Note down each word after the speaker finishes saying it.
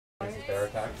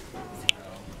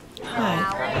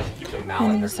Hi, my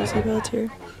name is Lucy Pelletier,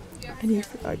 and you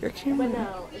forgot your camera.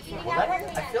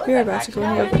 We're about to go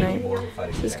on overnight.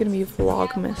 This is going to be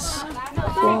Vlogmas.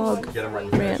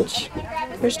 Vlog Ranch.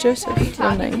 Where's Joseph?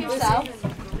 Running.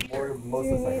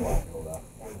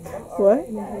 What?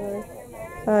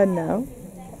 No.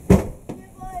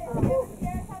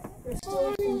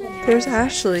 There's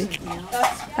Ashley.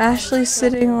 Ashley's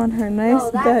sitting on her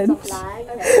nice bench.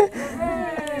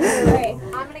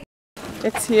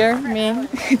 It's me.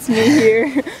 It's me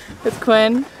here with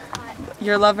Quinn,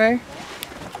 your lover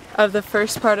of the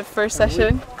first part of first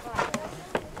session.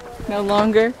 No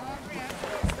longer.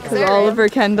 With Oliver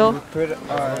Kendall.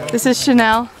 This is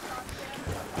Chanel.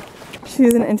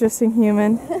 She's an interesting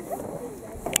human.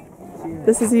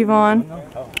 This is Yvonne.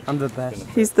 I'm the best.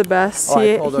 He's the best. Oh,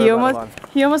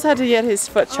 he almost had to get his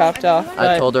foot chopped off.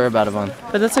 I told her about Yvonne.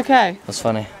 But that's okay. That's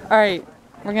funny. All right,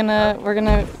 we're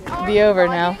gonna be over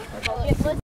now.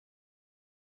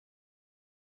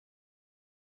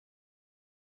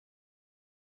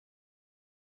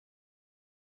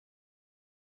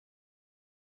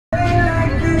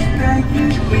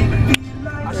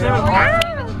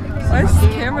 Why is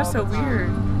this camera so weird?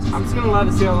 I'm just gonna let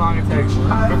it see how long it takes for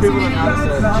people to notice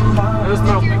it. There's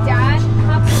no. Dad,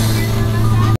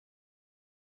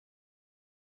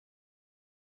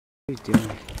 What are you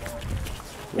doing?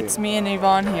 It's me and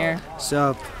Yvonne here. What's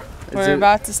up? We're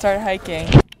about to start hiking.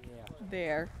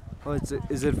 There. Oh, is it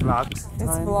vlogs time?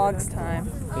 It's vlogs time.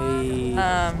 Hey.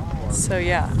 So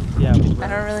yeah. Yeah. I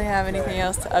don't really have anything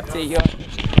else to update you on.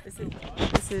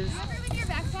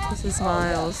 This is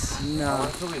Miles. No.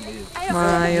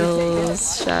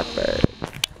 Miles Shepherd.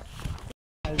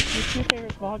 What's your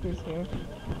favorite vloggers here?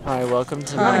 Hi, welcome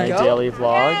to Hi. my daily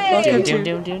vlog. Welcome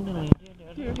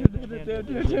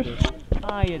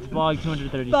Hi, it's vlog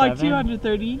 237. Vlog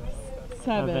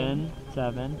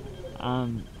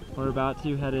 237. We're about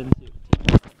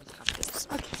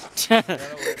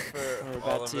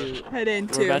to head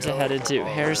into. We're about to head into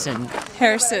Harrison.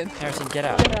 Harrison. Harrison, get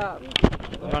out.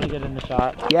 We want to get in the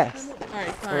shot. Yes.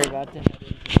 Alright, We're fine. about to head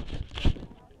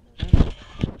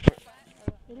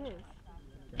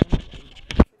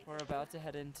We're about to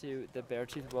head into the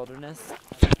Beartooth Wilderness.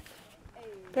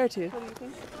 Beartooth.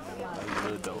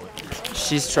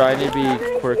 She's trying to be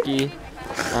quirky,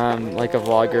 like a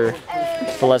vlogger,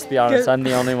 but let's be honest, I'm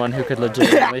the only one who could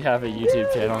legitimately have a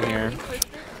YouTube channel here.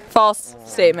 False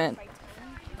statement.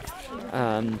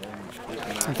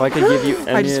 If I could give you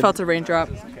any I just felt a raindrop.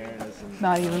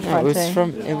 Not even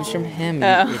fronting. It was from him,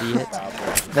 Oh. you idiot.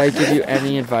 If I give you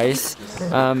any advice,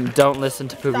 don't listen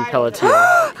to Poopy Pelletier.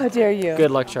 How dare you? Good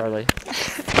luck, Charlie.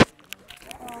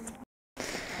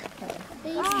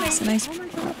 It's a nice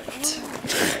product.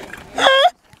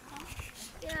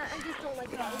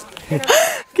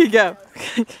 Okay, go.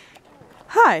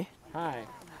 Hi. Hi.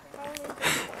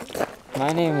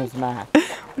 My name is Matt.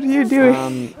 What are you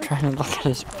doing? Trying to look at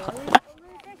his butt.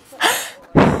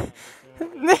 Oh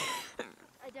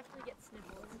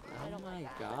my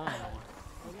god.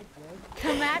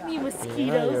 come at me,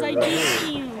 mosquitoes. I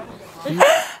need you.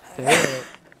 Sick.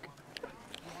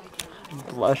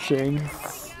 Blushing.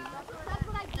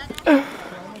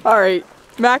 Alright,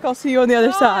 Mac, I'll see you on the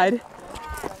other side.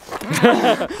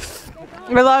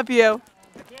 We love you.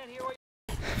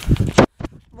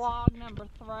 Vlog number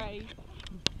 3.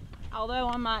 Although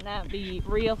I might not be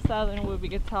real Southern, we'll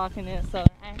be talking in a Southern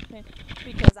accent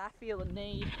because I feel a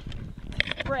need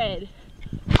to spread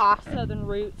our Southern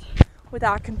roots with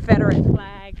our Confederate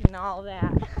flag and all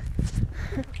that.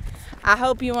 I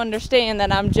hope you understand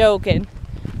that I'm joking,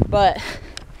 but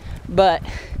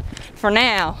for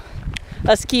now,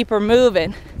 let's keep her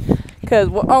moving because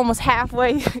we're almost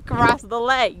halfway across the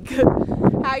lake.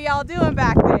 How y'all doing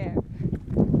back there?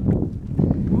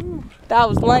 That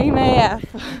was lame AF.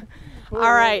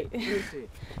 Alright.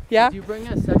 Yeah? Did you bring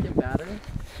a second battery?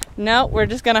 No, we're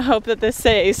just gonna hope that this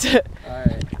stays.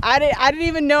 Alright. I didn't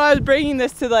even know I was bringing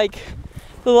this to like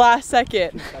the last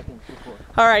second.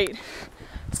 Alright.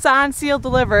 Sign, seal,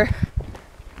 deliver.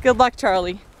 Good luck,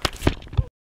 Charlie.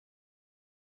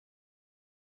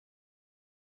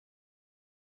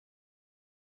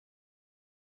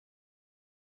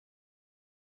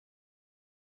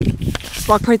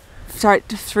 Vlog part start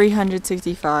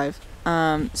 365.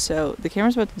 So the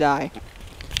camera's about to die,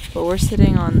 but we're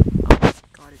sitting on. Oh my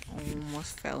god! It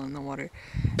almost fell in the water.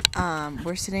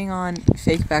 We're sitting on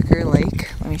Fake Becker Lake.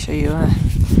 Let me show you a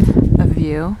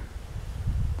view.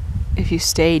 If you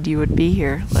stayed, you would be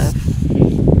here, Liv.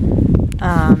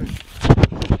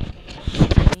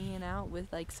 Hanging out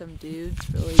with like some dudes,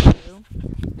 really too.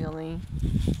 The only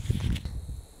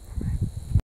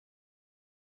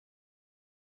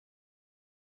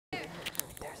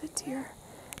a deer,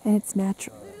 and it's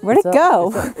natural. Where'd it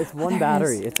go? It's one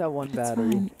battery. It's at one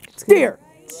battery. Fine. It's deer.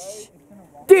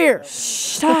 Deer!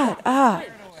 Shut up.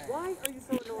 Why are you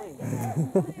so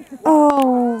annoying?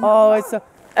 Oh. Oh,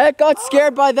 it got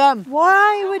scared by them.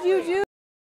 Why would you do